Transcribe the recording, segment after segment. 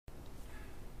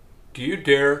Do you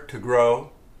dare to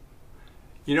grow?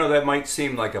 You know, that might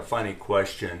seem like a funny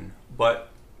question, but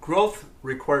growth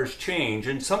requires change,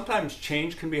 and sometimes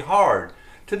change can be hard.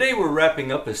 Today we're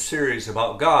wrapping up a series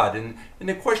about God, and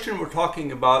the question we're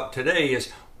talking about today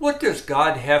is, what does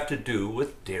God have to do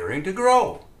with daring to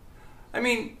grow? I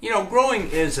mean, growing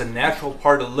is a natural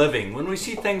part of living. When we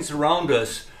see things around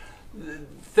us,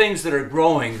 things that are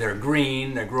growing, they're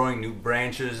green, they're growing new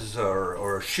branches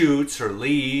or shoots or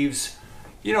leaves.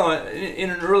 In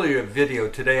an earlier video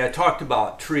today, I talked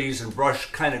about trees and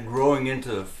brush kind of growing into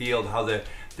the field, how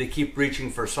they keep reaching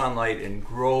for sunlight and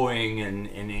growing and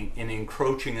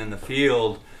encroaching in the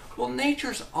field. Well,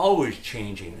 nature's always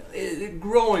changing,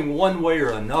 growing one way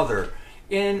or another.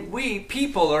 And we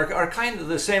people are kind of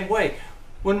the same way.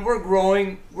 When we're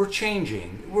growing, we're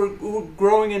changing. We're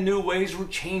growing in new ways, we're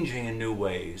changing in new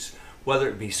ways. Whether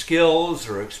it be skills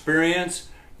or experience,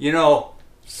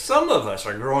 some of us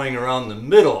are growing around the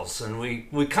middles, and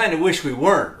we kind of wish we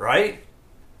weren't, right?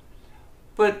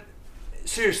 But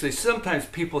seriously, sometimes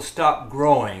people stop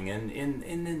growing, and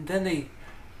then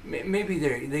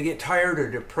they get tired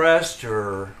or depressed,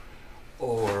 or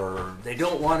they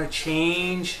don't want to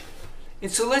change. And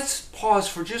so let's pause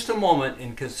for just a moment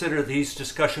and consider these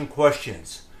discussion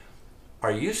questions.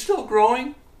 Are you still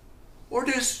growing? Or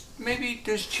does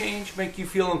change make you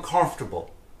feel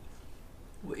uncomfortable?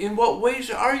 In what ways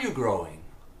are you growing?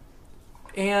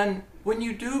 And when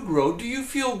you do grow, do you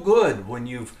feel good when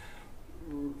you've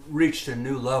reached a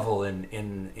new level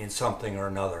in something or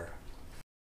another?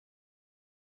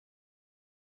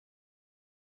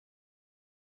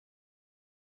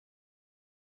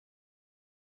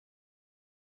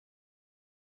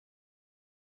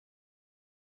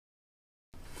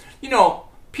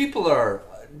 People are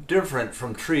different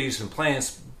from trees and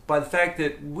plants by the fact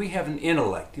that we have an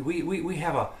intellect. We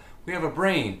have a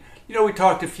brain. We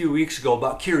talked a few weeks ago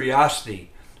about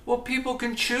curiosity. Well, people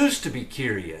can choose to be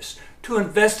curious, to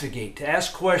investigate, to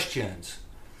ask questions.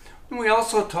 And we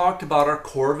also talked about our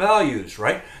core values,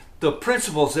 right? The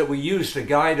principles that we use to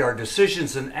guide our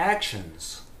decisions and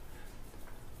actions.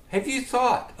 Have you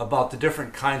thought about the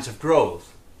different kinds of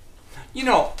growth?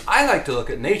 I like to look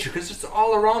at nature because it's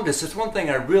all around us. It's one thing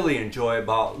I really enjoy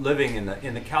about living in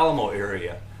the Kalamo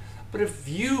area. But if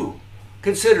you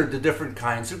considered the different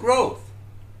kinds of growth,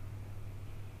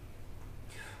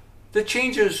 the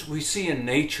changes we see in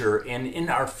nature and in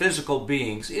our physical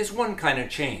beings is one kind of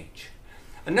change.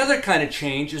 Another kind of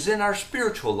change is in our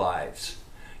spiritual lives.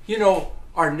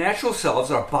 Our natural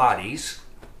selves, our bodies,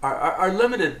 are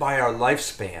limited by our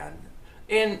lifespan.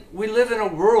 And we live in a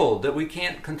world that we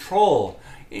can't control.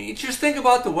 You just think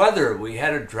about the weather. We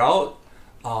had a drought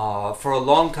for a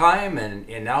long time,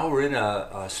 and now we're in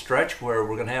a stretch where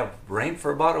we're going to have rain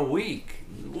for about a week.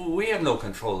 We have no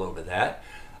control over that.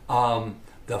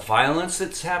 The violence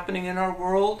that's happening in our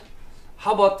world.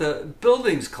 How about the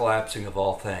buildings collapsing of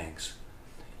all things?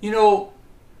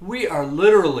 We are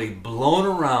literally blown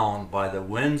around by the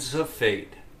winds of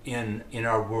fate in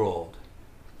our world.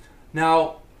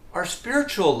 Now, our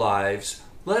spiritual lives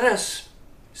let us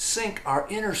sink our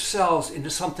inner selves into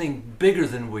something bigger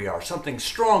than we are, something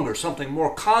stronger, something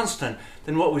more constant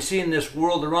than what we see in this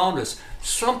world around us,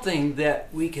 something that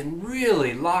we can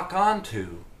really lock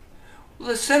onto. Well,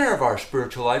 the center of our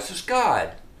spiritual lives is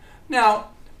God. Now,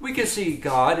 we can see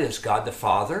God as God the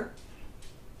Father,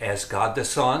 as God the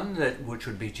Son, which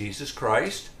would be Jesus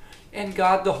Christ, and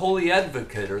God the Holy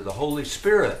Advocate, or the Holy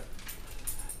Spirit.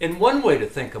 And one way to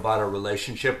think about a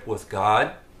relationship with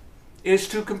God is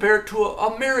to compare it to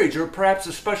a marriage, or perhaps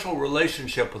a special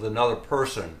relationship with another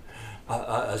person,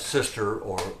 a sister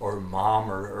or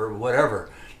mom or whatever.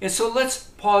 And so let's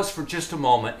pause for just a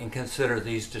moment and consider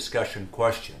these discussion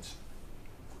questions.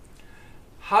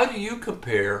 How do you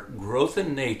compare growth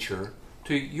in nature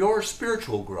to your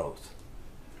spiritual growth?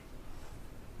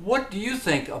 What do you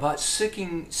think about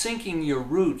sinking your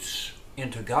roots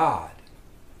into God?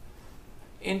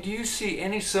 And do you see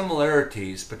any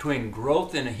similarities between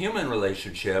growth in a human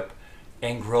relationship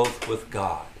and growth with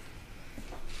God?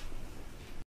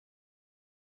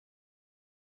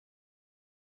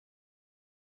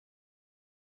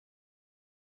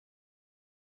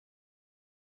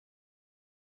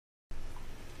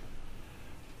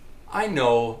 I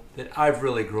know that I've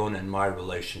really grown in my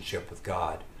relationship with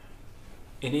God.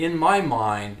 And in my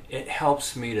mind, it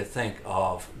helps me to think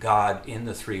of God in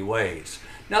the three ways.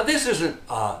 Now, this isn't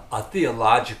a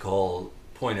theological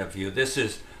point of view. This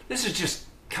is just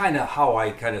kind of how I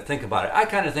kind of think about it. I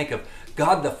kind of think of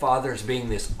God the Father as being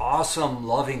this awesome,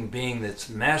 loving being that's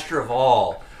master of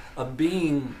all, a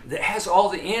being that has all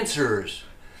the answers.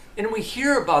 And we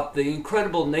hear about the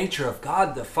incredible nature of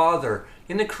God the Father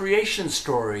in the creation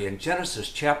story in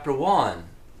Genesis chapter 1.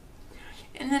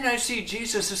 And then I see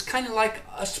Jesus as kind of like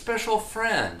a special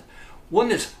friend, one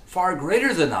that's far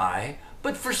greater than I,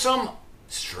 but for some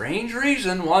strange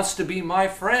reason wants to be my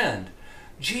friend.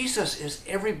 Jesus is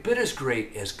every bit as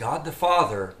great as God the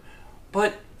Father,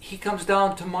 but he comes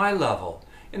down to my level.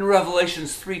 In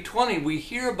Revelations 3:20, we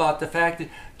hear about the fact that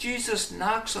Jesus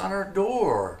knocks on our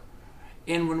door.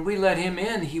 And when we let him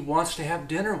in, he wants to have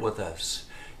dinner with us.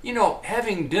 You know,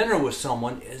 having dinner with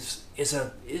someone is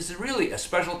really a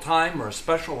special time or a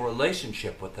special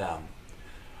relationship with them.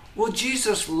 Well,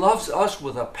 Jesus loves us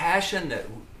with a passion that,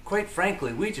 quite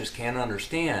frankly, we just can't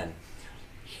understand.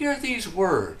 Hear these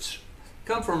words.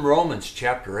 Come from Romans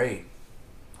chapter 8.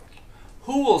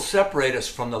 Who will separate us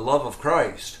from the love of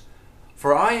Christ?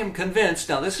 For I am convinced,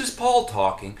 now this is Paul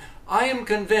talking, I am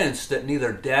convinced that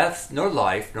neither death, nor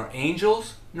life, nor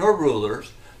angels, nor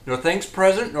rulers, nor things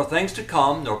present, nor things to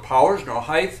come, nor powers, nor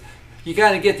height, you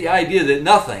kind of get the idea that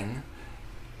nothing,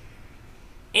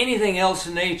 anything else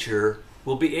in nature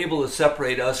will be able to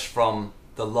separate us from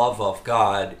the love of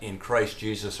God in Christ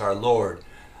Jesus our Lord.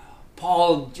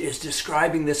 Paul is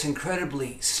describing this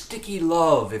incredibly sticky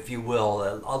love, if you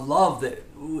will, a love that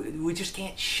we just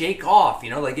can't shake off. You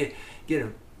know, like get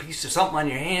a piece of something on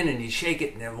your hand and you shake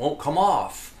it and it won't come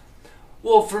off.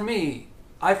 Well, for me,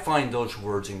 I find those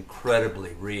words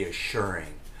incredibly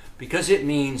reassuring because it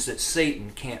means that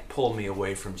Satan can't pull me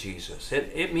away from Jesus.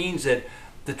 It means that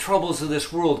the troubles of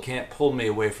this world can't pull me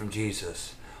away from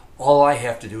Jesus. All I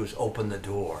have to do is open the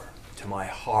door to my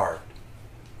heart.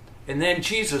 And then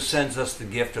Jesus sends us the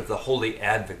gift of the Holy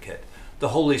Advocate, the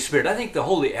Holy Spirit. I think the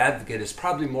Holy Advocate is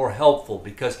probably more helpful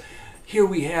because here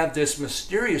we have this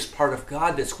mysterious part of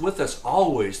God that's with us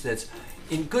always, that's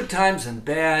in good times and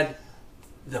bad,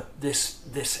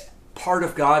 this part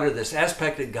of God or this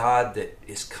aspect of God that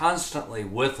is constantly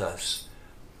with us.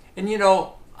 And you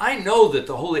know, I know that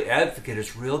the Holy Advocate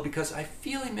is real because I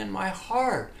feel him in my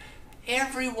heart.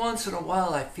 Every once in a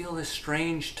while I feel this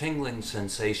strange tingling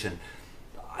sensation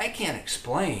I can't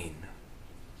explain.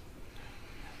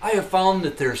 I have found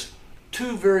that there's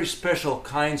two very special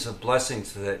kinds of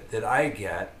blessings that I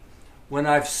get when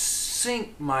I've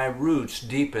sink my roots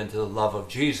deep into the love of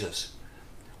Jesus.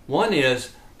 One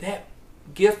is that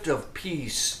gift of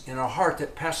peace in a heart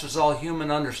that passes all human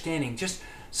understanding. Just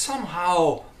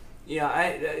somehow,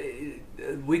 a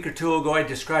week or two ago I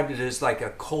described it as like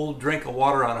a cold drink of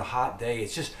water on a hot day.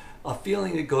 It's just a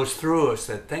feeling that goes through us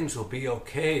that things will be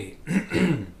okay.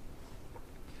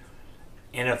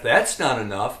 And if that's not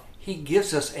enough, he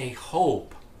gives us a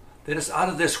hope that is out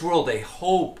of this world, a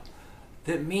hope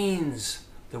that means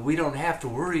that we don't have to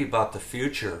worry about the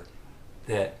future,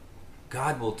 that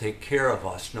God will take care of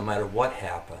us no matter what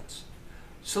happens.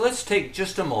 So let's take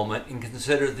just a moment and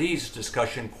consider these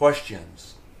discussion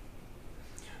questions.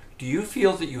 Do you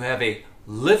feel that you have a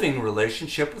living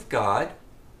relationship with God?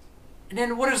 And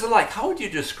then what is it like? How would you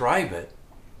describe it?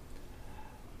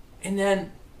 And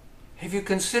then, have you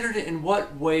considered in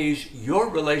what ways your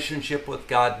relationship with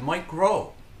God might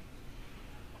grow?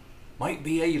 Might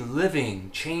be a living,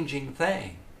 changing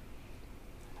thing?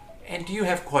 And do you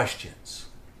have questions?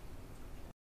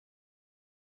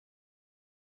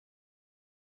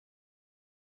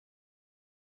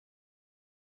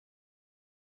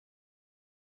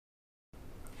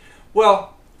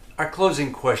 Well, our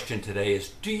closing question today is,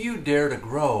 do you dare to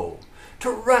grow?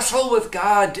 To wrestle with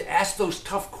God, to ask those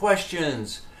tough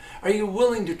questions? Are you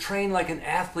willing to train like an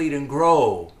athlete and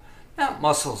grow? Not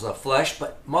muscles of flesh,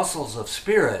 but muscles of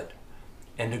spirit.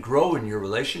 And to grow in your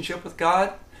relationship with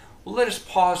God? Well, let us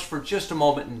pause for just a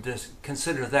moment and just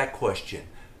consider that question.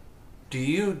 Do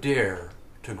you dare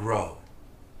to grow?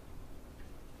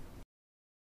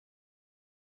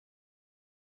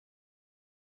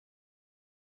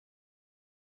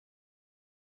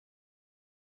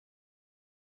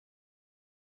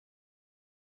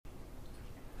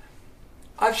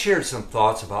 I've shared some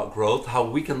thoughts about growth, how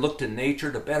we can look to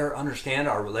nature to better understand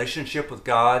our relationship with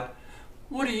God.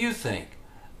 What do you think?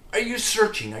 Are you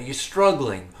searching? Are you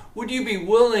struggling? Would you be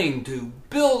willing to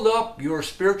build up your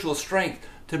spiritual strength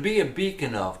to be a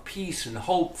beacon of peace and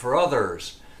hope for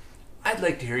others? I'd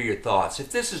like to hear your thoughts.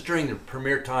 If this is during the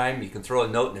premiere time, you can throw a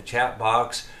note in the chat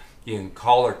box. You can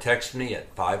call or text me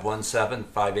at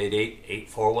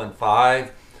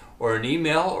 517-588-8415 or an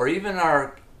email or even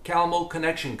our Kalamo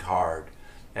connection card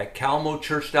at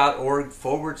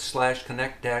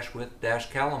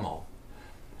kalamochurch.org/connect-with-Kalamo.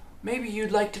 Maybe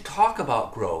you'd like to talk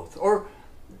about growth or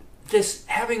this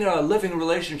having a living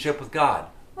relationship with God.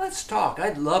 Let's talk.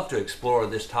 I'd love to explore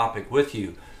this topic with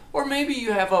you. Or maybe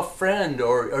you have a friend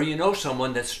or you know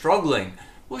someone that's struggling.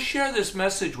 Well, share this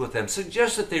message with them.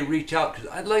 Suggest that they reach out, because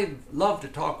I'd love to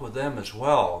talk with them as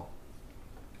well.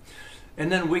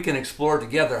 And then we can explore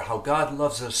together how God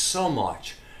loves us so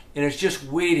much and is just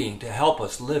waiting to help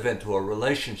us live into a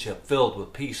relationship filled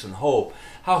with peace and hope.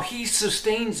 How He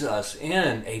sustains us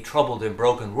in a troubled and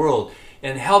broken world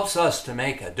and helps us to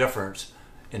make a difference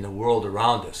in the world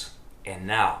around us. And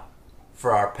now,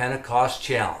 for our Pentecost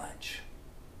challenge.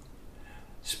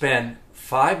 Spend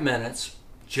 5 minutes,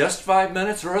 just 5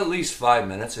 minutes or at least 5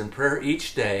 minutes in prayer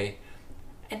each day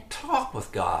and talk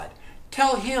with God.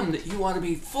 Tell Him that you want to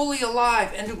be fully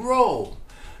alive and to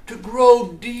grow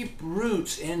deep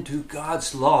roots into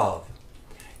God's love.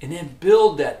 And then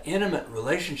build that intimate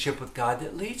relationship with God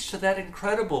that leads to that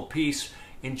incredible peace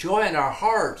and joy in our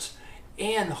hearts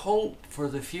and hope for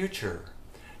the future.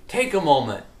 Take a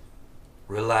moment,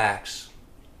 relax,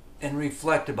 and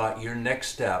reflect about your next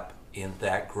step in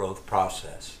that growth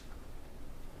process.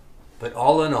 But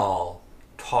all in all,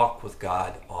 talk with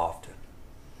God often.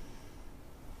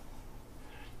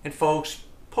 And folks,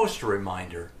 post a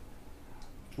reminder.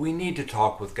 We need to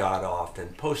talk with God often.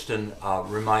 Post a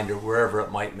reminder wherever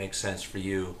it might make sense for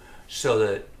you, so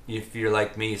that if you're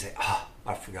like me, you say,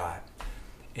 I forgot.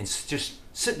 And just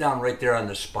sit down right there on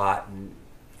the spot, and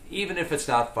even if it's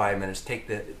not 5 minutes, take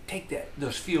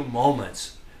those few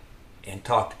moments and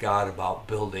talk to God about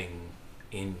building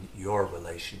in your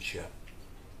relationship.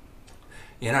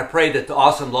 And I pray that the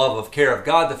awesome love of care of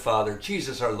God the Father,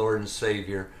 Jesus our Lord and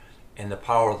Savior, and the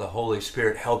power of the Holy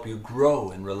Spirit help you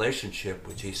grow in relationship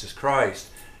with Jesus Christ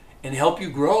and help you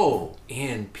grow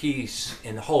in peace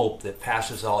and hope that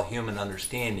passes all human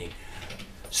understanding,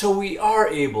 so we are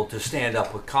able to stand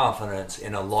up with confidence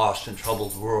in a lost and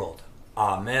troubled world.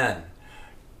 Amen.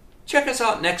 Check us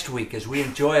out next week as we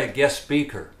enjoy a guest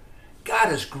speaker.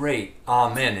 God is great.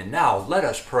 Amen. And now let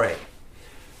us pray.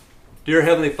 Dear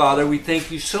Heavenly Father, we thank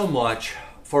you so much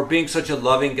for being such a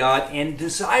loving God and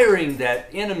desiring that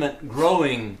intimate,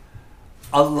 growing,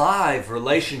 alive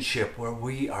relationship where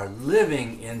we are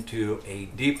living into a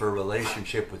deeper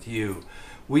relationship with you.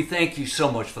 We thank you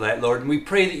so much for that, Lord, and we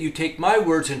pray that you take my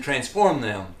words and transform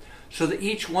them so that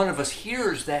each one of us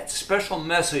hears that special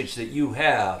message that you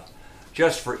have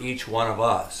just for each one of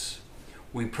us.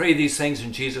 We pray these things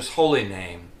in Jesus' holy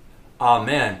name.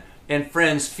 Amen. And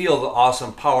friends, feel the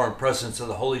awesome power and presence of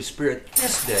the Holy Spirit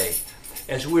this day.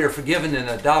 As we are forgiven and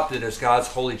adopted as God's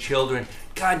holy children,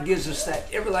 God gives us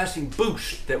that everlasting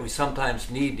boost that we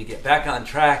sometimes need to get back on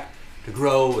track, to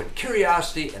grow in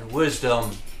curiosity and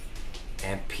wisdom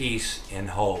and peace and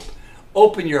hope.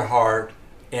 Open your heart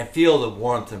and feel the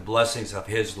warmth and blessings of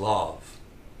His love.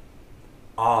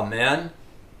 Amen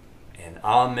and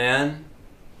amen.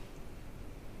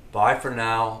 Bye for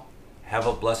now. Have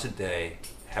a blessed day.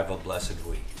 Have a blessed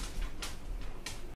week.